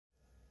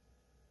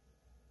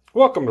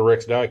Welcome to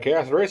Rick's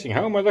Diecast Racing,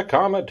 home of the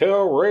Comet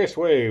Tail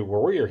Raceway, where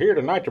we are here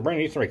tonight to bring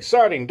you some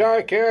exciting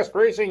diecast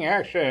racing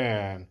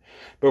action.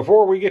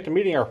 Before we get to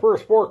meeting our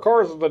first four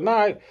cars of the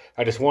night,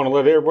 I just want to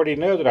let everybody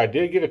know that I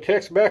did get a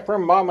text back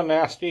from Mama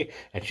Nasty,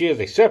 and she has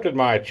accepted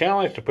my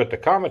challenge to put the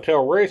Comet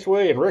Tail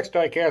Raceway and Rick's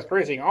Diecast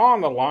Racing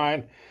on the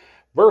line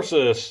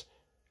versus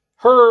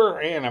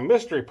her and a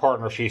mystery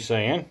partner, she's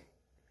saying,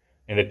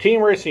 in a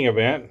team racing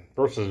event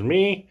versus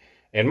me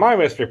and my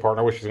mystery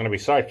partner, which is going to be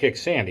Sidekick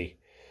Sandy.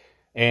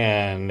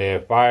 And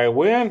if I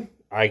win,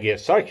 I get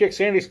Sidekick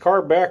Sandy's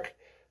car back.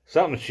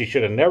 Something she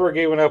should have never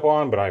given up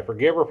on, but I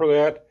forgive her for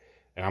that.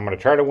 And I'm going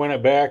to try to win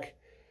it back.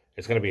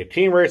 It's going to be a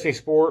team racing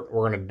sport.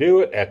 We're going to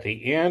do it at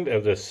the end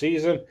of the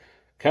season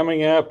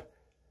coming up.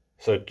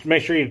 So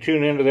make sure you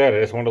tune into that. I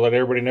just want to let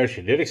everybody know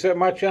she did accept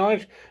my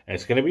challenge. And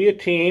it's going to be a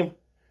team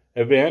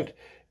event.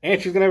 And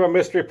she's going to have a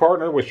mystery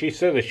partner, which she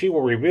said that she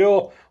will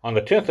reveal on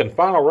the 10th and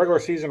final regular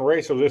season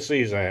race of this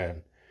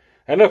season.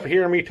 Enough of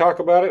hearing me talk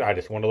about it. I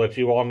just want to let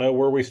you all know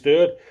where we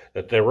stood,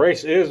 that the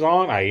race is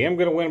on. I am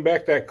going to win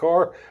back that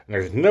car, and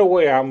there's no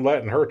way I'm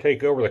letting her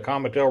take over the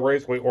Comet Tail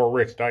Raceway or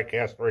Rick's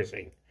Diecast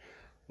Racing.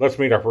 Let's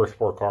meet our first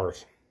four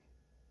cars.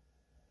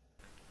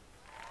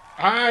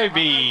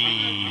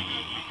 Ivy,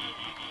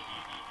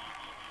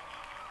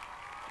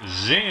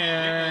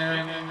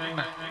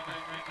 Zen,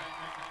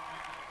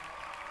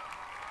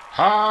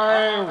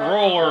 High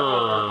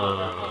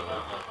Roller,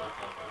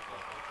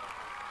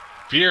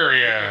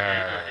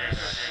 Furious.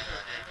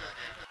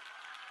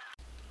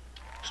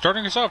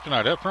 Starting us off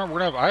tonight, up front we're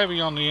going to have Ivy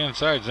on the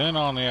inside, Zen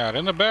on the out.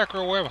 In the back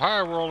row we have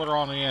High Roller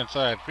on the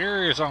inside,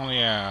 Furious on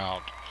the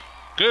out.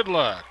 Good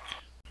luck.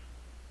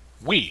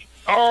 We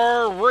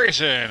are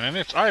racing, and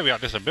it's Ivy out.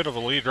 Just a bit of a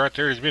lead right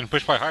there. He's being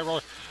pushed by High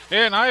Roller.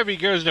 And Ivy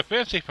goes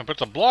defensive and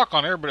puts a block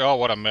on everybody. Oh,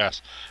 what a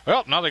mess.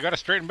 Well, now they got to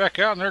straighten back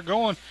out, and they're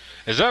going.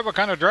 Is that what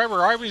kind of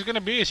driver Ivy's going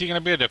to be? Is he going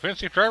to be a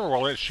defensive driver?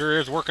 Well, it sure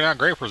is working out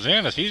great for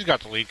Zen as he's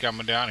got the lead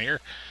coming down here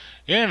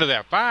into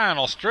that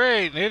final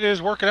straight. And it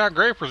is working out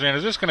great for Zen.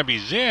 Is this going to be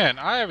Zen,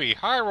 Ivy,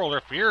 High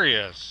Roller,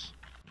 Furious?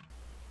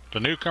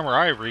 The newcomer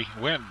Ivory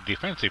went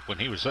defensive when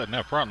he was sitting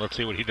up front. Let's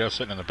see what he does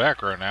sitting in the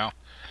back row now.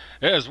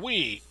 As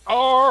we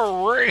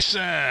are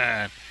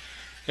racing.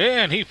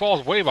 And he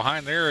falls way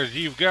behind there as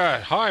you've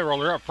got High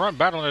Roller up front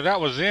battling it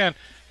out with Zen.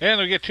 And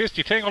we get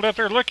Twisty tangled up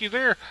there. Looky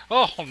there.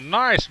 Oh,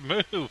 nice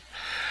move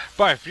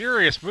by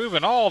Furious,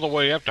 moving all the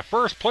way up to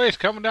first place,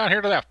 coming down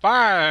here to that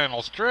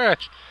final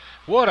stretch.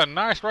 What a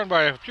nice run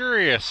by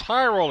Furious,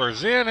 High Roller,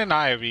 Zen, and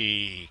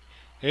Ivy.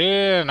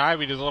 And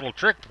Ivy does a little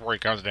trick before he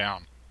comes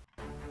down.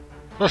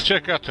 Let's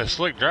check out the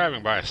slick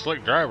driving by a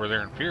slick driver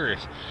there in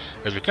Furious.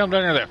 As we come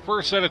down here that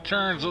first set of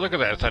turns, look at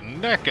that. It's a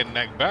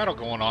neck-and-neck battle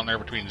going on there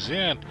between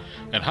Zen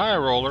and High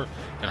Roller.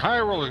 And High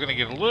Roller's going to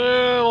get a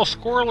little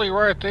squirrely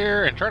right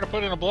there and try to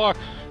put in a block.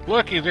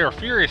 Looky there,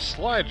 Furious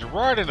slides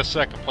right into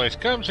second place.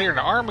 Comes here in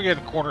the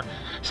Armageddon corner,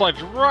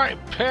 slides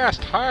right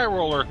past High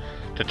Roller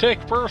to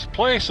take first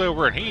place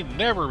over, and he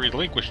never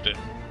relinquished it.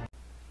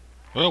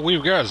 Well,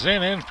 we've got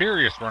Zen and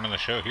Furious running the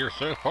show here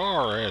so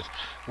far as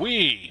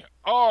we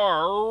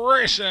are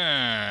racing.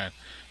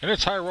 And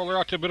it's High Roller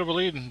out to a bit of a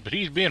lead, but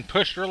he's being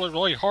pushed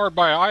really hard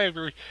by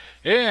Ivory.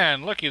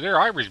 And looky there,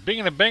 Ivory's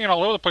binging and banging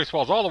all over the place,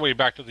 falls all the way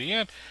back to the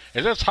end.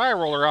 As that's High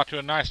Roller out to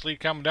a nice lead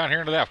coming down here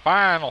into that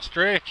final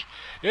stretch.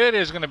 It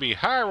is going to be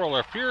High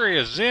Roller,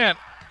 Furious, Zen.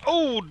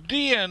 Oh,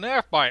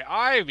 DNF by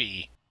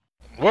Ivy.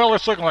 Well,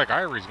 it's looking like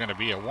Ivory's going to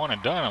be a one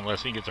and done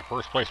unless he gets a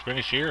first place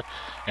finish here.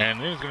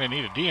 And then he's going to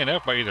need a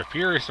DNF by either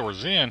Furious or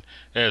Zen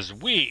as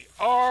we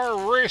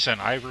are racing.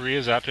 Ivory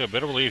is out to a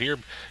bit of a lead here,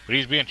 but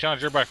he's being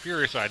challenged here by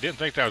Furious. I didn't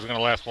think that was going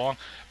to last long.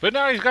 But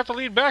now he's got the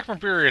lead back from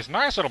Furious.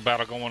 Nice little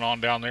battle going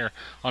on down there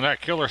on that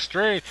killer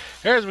straight.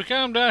 As we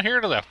come down here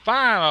to the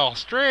final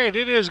straight,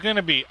 it is going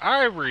to be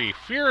Ivory,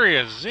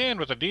 Furious, Zen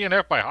with a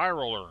DNF by High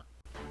Roller.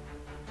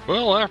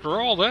 Well,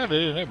 after all that,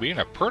 it ended up being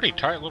a pretty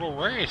tight little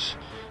race.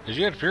 As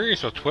you had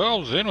Furious with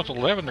 12, Zen with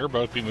 11. They'll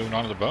both be moving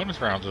on to the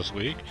bonus rounds this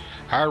week.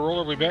 High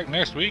Roller will be back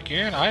next week,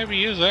 and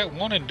Ivy is at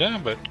one and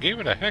done, but gave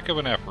it a heck of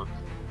an effort.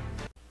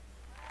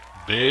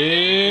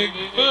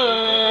 Bigfoot,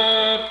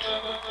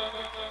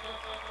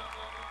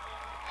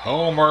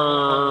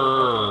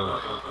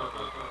 Homer,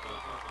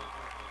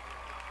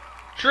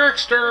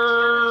 Trickster,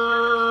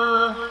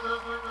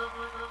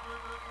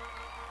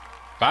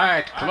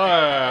 Fight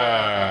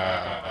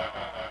Club.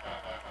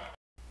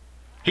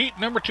 Heat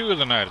number 2 of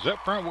the night is up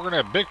front. We're going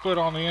to have Bigfoot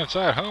on the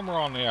inside, Homer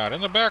on the out.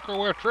 In the back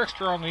row, we have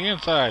Trickster on the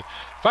inside,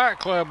 Fight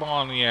Club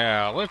on the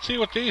out. Let's see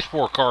what these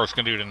four cars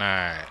can do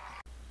tonight.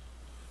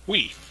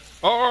 We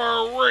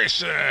are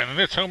racing, and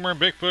it's Homer and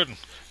Bigfoot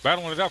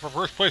battling it out for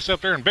first place up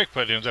there, and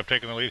Bigfoot ends up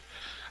taking the lead.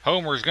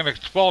 Homer is going to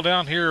fall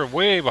down here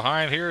way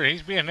behind here, and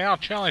he's being now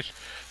challenged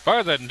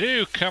by the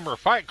newcomer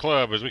Fight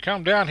Club as we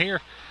come down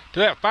here to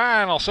that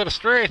final set of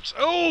straights.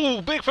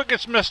 Oh, Bigfoot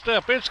gets messed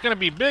up. It's going to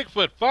be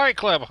Bigfoot, Fight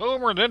Club,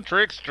 Homer, and then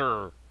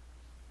Trickster.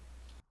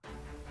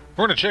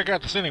 We're going to check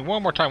out the inning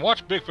one more time.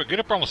 Watch Bigfoot get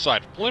up on the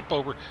side, flip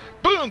over,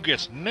 boom,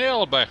 gets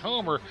nailed by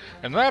Homer,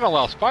 and that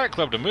allows Fight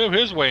Club to move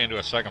his way into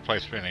a second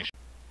place finish.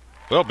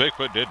 Well,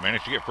 Bigfoot did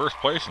manage to get first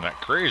place in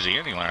that crazy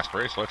ending last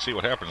race. Let's see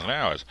what happens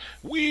now as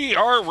we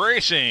are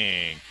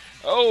racing.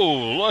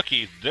 Oh,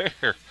 looky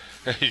there.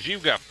 As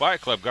you've got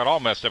Fight Club got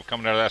all messed up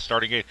coming out of that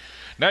starting gate.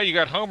 Now you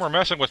got Homer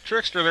messing with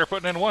Trickster. They're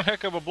putting in one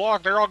heck of a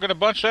block. They're all going to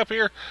bunch up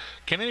here.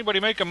 Can anybody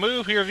make a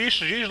move here? This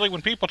is usually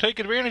when people take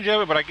advantage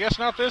of it, but I guess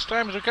not this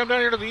time. As we come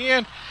down here to the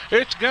end,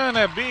 it's going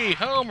to be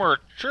Homer,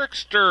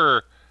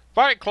 Trickster,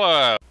 Fight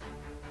Club.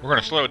 We're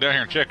going to slow it down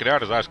here and check it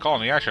out. As I was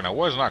calling the action, I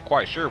was not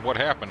quite sure what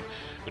happened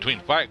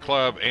between Fight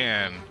Club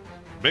and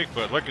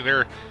Bigfoot. Look at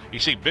there. You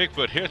see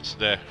Bigfoot hits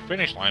the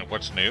finish line.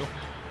 What's new?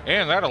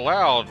 And that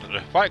allowed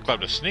the Fight Club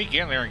to sneak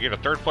in there and get a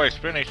third place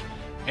finish.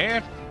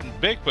 And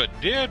Bigfoot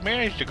did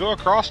manage to go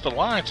across the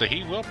line, so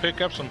he will pick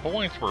up some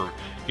points for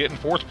getting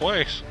fourth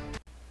place.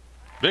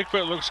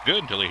 Bigfoot looks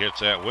good until he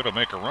hits that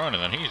Widowmaker run,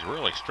 and then he's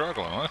really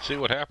struggling. Let's see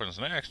what happens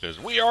next as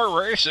we are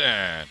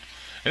racing.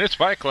 And it's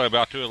Fight Club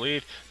out to a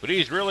lead, but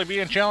he's really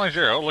being challenged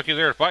there. Oh, looky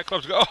there. Fight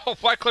Club's go. Oh,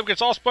 Fight Club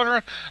gets all spun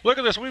around. Look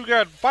at this. We've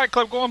got Fight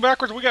Club going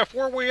backwards. We got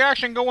four-way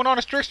action going on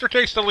as Trickster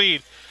takes the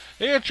lead.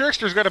 And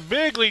Trickster's got a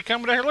big lead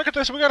coming down here. Look at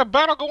this. We got a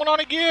battle going on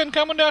again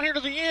coming down here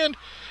to the end.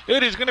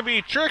 It is going to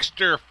be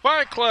Trickster,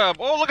 Fight Club.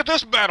 Oh, look at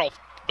this battle.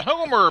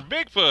 Homer,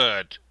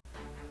 Bigfoot.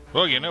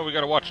 Well, you know we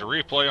got to watch the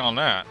replay on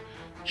that.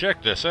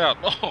 Check this out.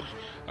 Oh,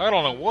 I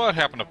don't know what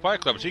happened to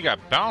Fight Club. He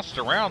got bounced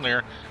around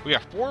there. We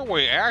got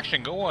four-way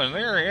action going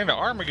there into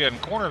Armageddon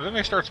corner. Then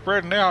they start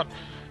spreading out.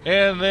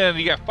 And then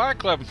you got Fight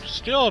Club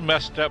still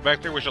messed up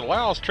back there, which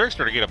allows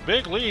Trickster to get a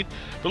big lead.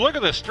 But look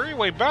at this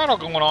three-way battle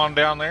going on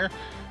down there.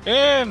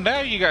 And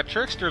now you got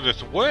Trickster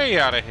that's way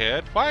out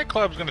ahead. Fight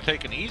Club's going to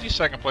take an easy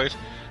second place.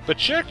 But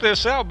check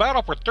this out.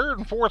 Battle for third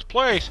and fourth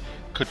place.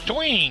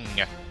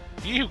 Ka-twing!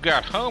 You've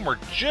got Homer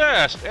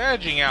just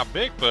edging out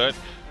Bigfoot.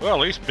 Well,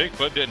 at least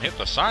Bigfoot didn't hit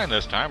the sign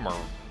this time or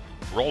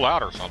roll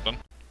out or something.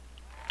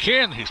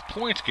 Can these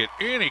points get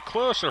any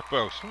closer,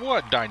 folks?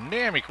 What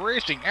dynamic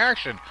racing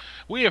action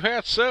we have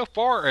had so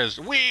far as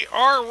we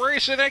are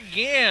racing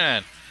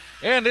again.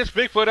 And it's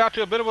Bigfoot out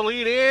to a bit of a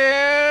lead,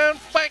 and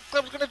Fight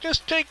Club's going to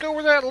just take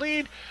over that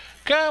lead.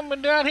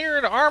 Coming down here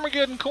into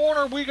Armageddon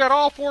corner, we got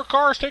all four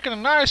cars taking a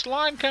nice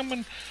line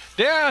coming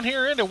down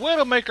here into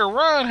Widowmaker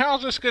run.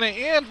 How's this going to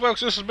end,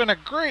 folks? This has been a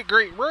great,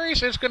 great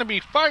race. It's going to be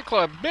Fight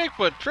Club,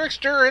 Bigfoot,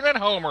 Trickster, and then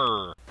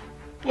Homer.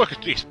 Look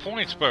at these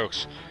points,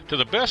 folks. To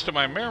the best of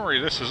my memory,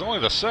 this is only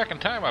the second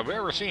time I've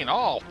ever seen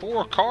all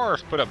four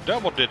cars put up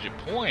double-digit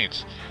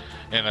points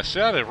in a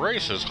set of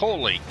races.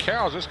 Holy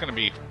cows, it's going to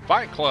be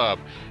Fight Club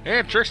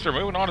and Trickster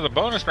moving on to the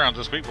bonus rounds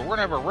this week, but we're going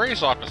to have a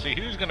race-off to see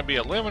who's going to be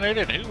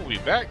eliminated and who will be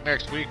back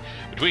next week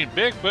between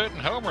Bigfoot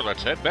and Homer.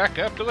 Let's head back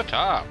up to the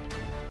top.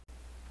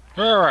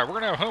 Alright, we're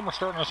going to have Homer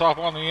starting us off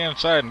on the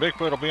inside, and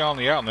Bigfoot will be on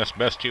the out in this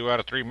best 2 out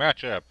of 3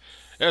 matchup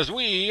as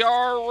we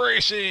are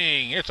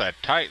racing. It's a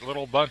tight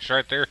little bunch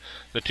right there.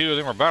 The two of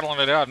them are battling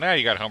it out. Now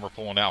you got Homer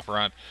pulling out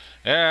front.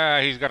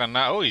 He's got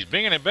a... Oh, he's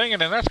binging and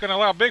banging, and that's going to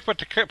allow Bigfoot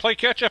to play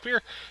catch-up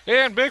here.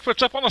 And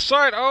Bigfoot's up on the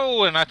side.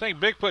 Oh, and I think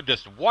Bigfoot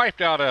just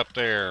wiped out up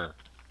there.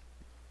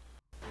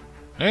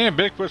 And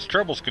Bigfoot's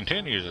troubles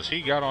continues as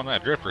he got on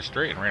that drifter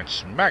straight and ran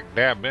smack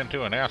dab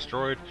into an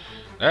asteroid.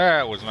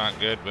 That was not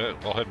good,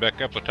 but we'll head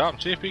back up the top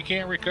and see if he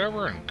can't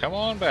recover and come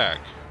on back.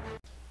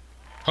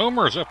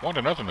 Homer is up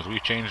 1-0 as we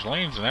change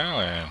lanes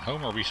now, and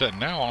Homer will be sitting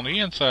now on the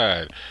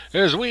inside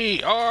as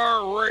we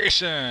are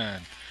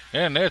racing.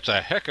 And it's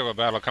a heck of a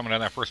battle coming down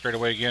that first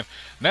straightaway again.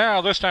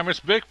 Now, this time it's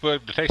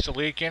Bigfoot that takes the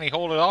lead. Can he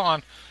hold it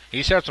on?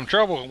 He's had some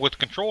trouble with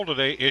control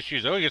today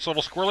issues. Oh, he gets a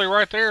little squirrely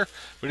right there,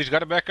 but he's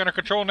got it back under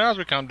control now as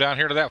we come down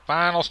here to that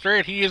final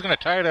straight. He is going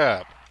to tie it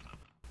up.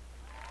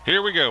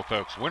 Here we go,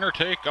 folks. Winner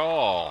take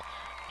all.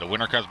 The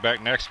winner comes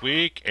back next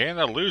week, and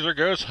the loser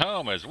goes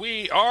home as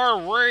we are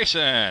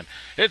racing.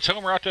 It's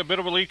Homer out to a bit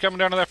of a lead coming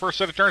down to that first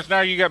set of turns.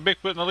 Now you got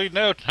Bigfoot in the lead.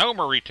 No,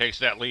 Homer retakes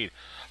that lead.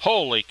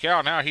 Holy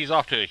cow, now he's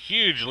off to a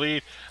huge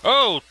lead.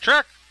 Oh,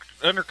 track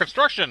under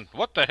construction.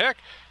 What the heck?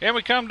 And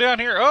we come down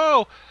here.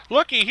 Oh,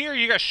 looky here.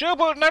 You got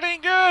Showboat, and that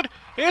ain't good.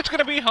 It's going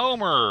to be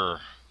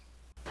Homer.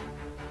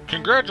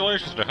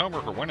 Congratulations to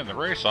Homer for winning the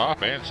race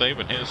off and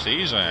saving his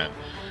season.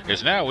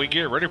 As now we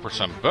get ready for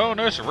some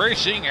bonus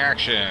racing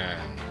action.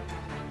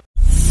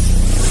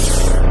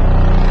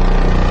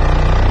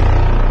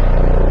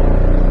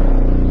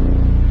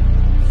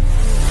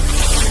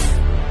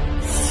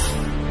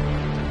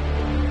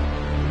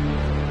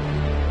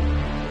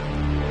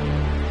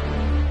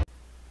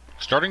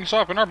 Starting us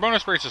off in our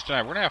bonus races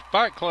tonight, we're going to have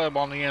Fight Club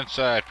on the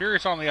inside,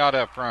 Furious on the out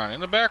up front.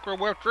 In the back row,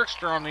 we have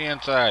Trickster on the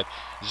inside,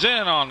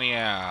 Zen on the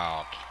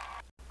out.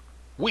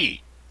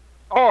 We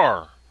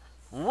are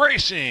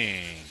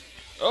racing.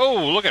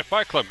 Oh, look at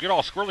Fight Club. Get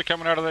all squirrely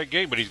coming out of that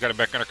gate, but he's got it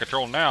back under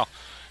control now.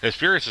 As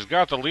Furious has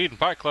got the lead, and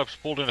Fight Club's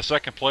pulled into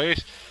second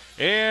place.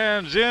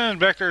 And Zen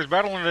back there is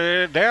battling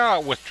it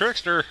out with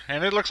Trickster,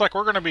 and it looks like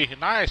we're going to be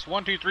nice.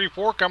 1, 2, 3,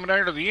 4 coming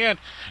down to the end.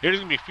 It is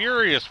going to be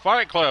Furious,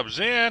 Fight Club,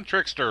 Zen,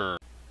 Trickster.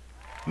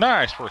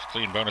 Nice first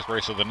clean bonus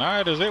race of the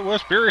night as it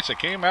was Furious that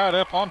came out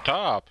up on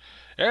top.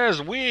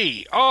 as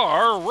we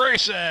are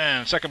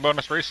racing. Second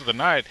bonus race of the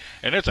night,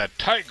 and it's a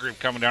tight group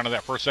coming down to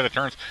that first set of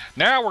turns.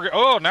 Now we're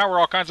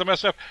all kinds of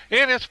messed up,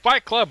 and it's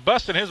Fight Club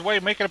busting his way,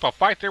 making up a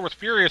fight there with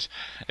Furious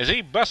as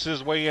he busts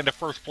his way into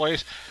first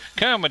place,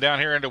 coming down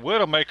here into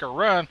Widowmaker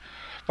Run.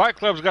 Fight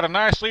Club's got a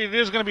nice lead. It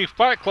is going to be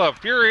Fight Club,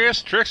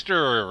 Furious,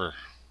 Trickster.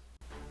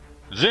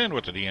 Zen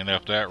with the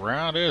DNF that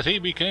round as he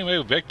became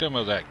a victim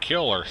of that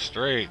killer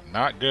straight.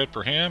 Not good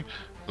for him.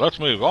 Let's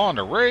move on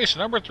to race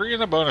number 3 in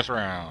the bonus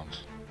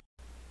rounds.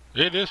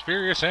 It is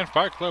Furious and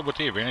Fight Club with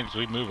the advantage as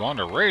we move on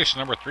to race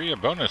number 3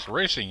 of bonus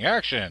racing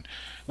action.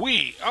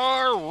 We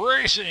are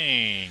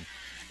racing!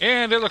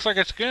 And it looks like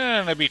it's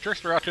going to be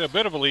Trickster out to a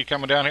bit of a lead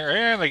coming down here,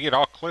 and they get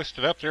all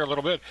twisted up there a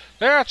little bit.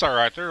 That's all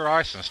right. They're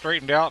nice and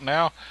straightened out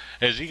now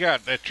as you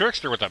got a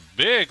Trickster with a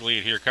big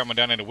lead here coming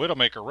down into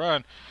Widowmaker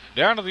Run.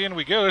 Down to the end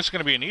we go. It's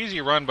going to be an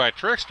easy run by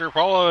Trickster,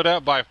 followed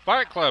up by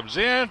Fight Club,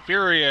 Zen,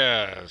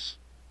 Furious.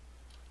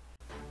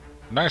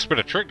 Nice bit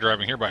of trick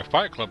driving here by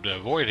Fight Club to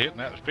avoid hitting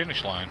that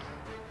finish line.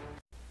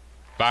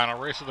 Final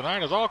race of the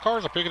night as all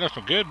cars are picking up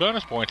some good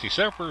bonus points,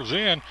 except for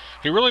Zen.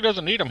 He really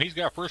doesn't need them. He's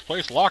got first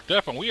place locked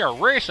up, and we are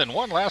racing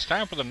one last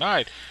time for the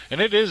night. And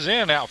it is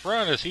Zen out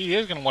front as he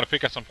is going to want to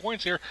pick up some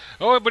points here.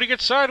 Oh, but he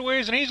gets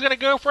sideways, and he's going to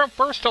go from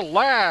first to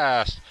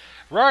last.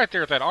 Right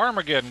there at that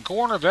Armageddon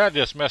corner. That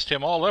just messed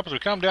him all up as we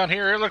come down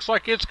here. It looks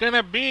like it's going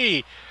to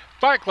be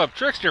Fight Club,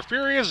 Trickster,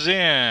 Furious,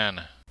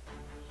 Zen.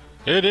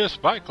 It is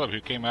Fight Club who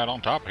came out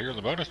on top here in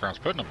the bonus rounds,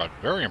 putting up a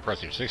very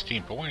impressive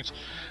 16 points.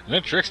 And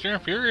then Trickster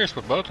and Furious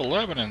with both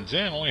 11, and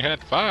Zen only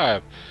had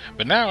 5.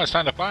 But now it's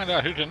time to find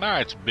out who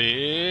tonight's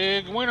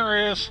big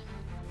winner is.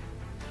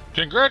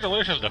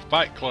 Congratulations to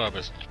Fight Club,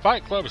 as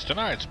Fight Club is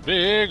tonight's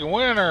big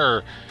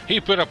winner.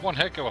 He put up one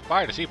heck of a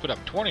fight as he put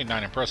up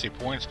 29 impressive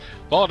points,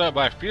 followed up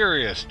by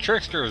Furious,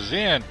 Trickster,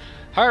 Zen,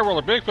 High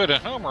Roller, Bigfoot,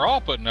 and Homer all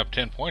putting up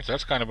 10 points.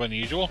 That's kind of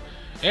unusual.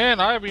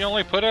 And Ivy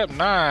only put up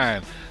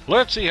 9.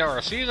 Let's see how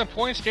our season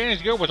point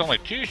standings go with only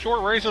 2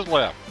 short races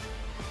left.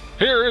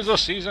 Here is the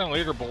season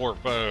leaderboard,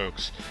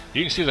 folks.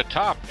 You can see the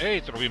top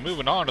 8 that will be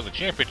moving on to the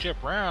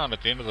championship round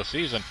at the end of the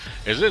season.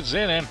 As it's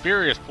Zen and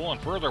Furious pulling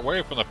further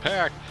away from the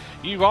pack.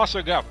 You've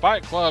also got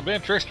Fight Club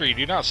and Trickster you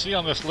do not see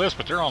on this list,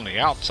 but they're on the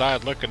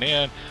outside looking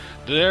in.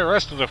 The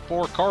rest of the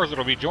 4 cars that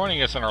will be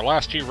joining us in our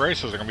last 2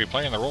 races are going to be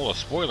playing the role of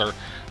spoiler.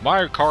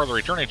 My car, the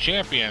returning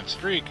champion,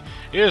 Streak,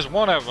 is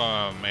one of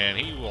them, and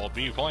he will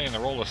be playing the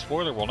role of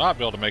spoiler. Will not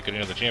be able to make it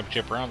into the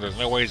championship round. There's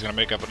no way he's going to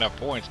make up enough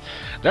points.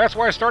 That's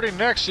why starting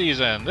next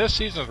season, this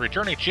season's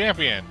returning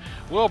champion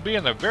will be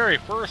in the very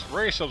first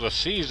race of the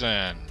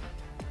season.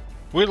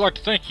 We'd like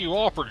to thank you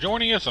all for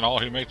joining us and all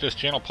who make this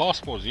channel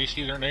possible as you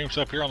see their names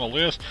up here on the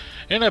list.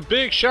 And a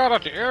big shout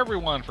out to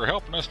everyone for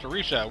helping us to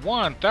reach that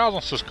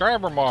 1,000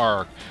 subscriber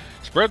mark.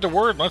 Spread the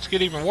word and let's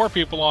get even more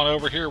people on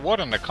over here. What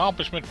an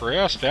accomplishment for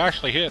us to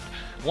actually hit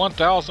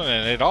 1,000,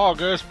 and it all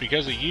goes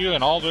because of you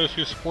and all those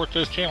who support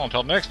this channel.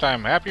 Until next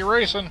time, happy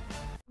racing!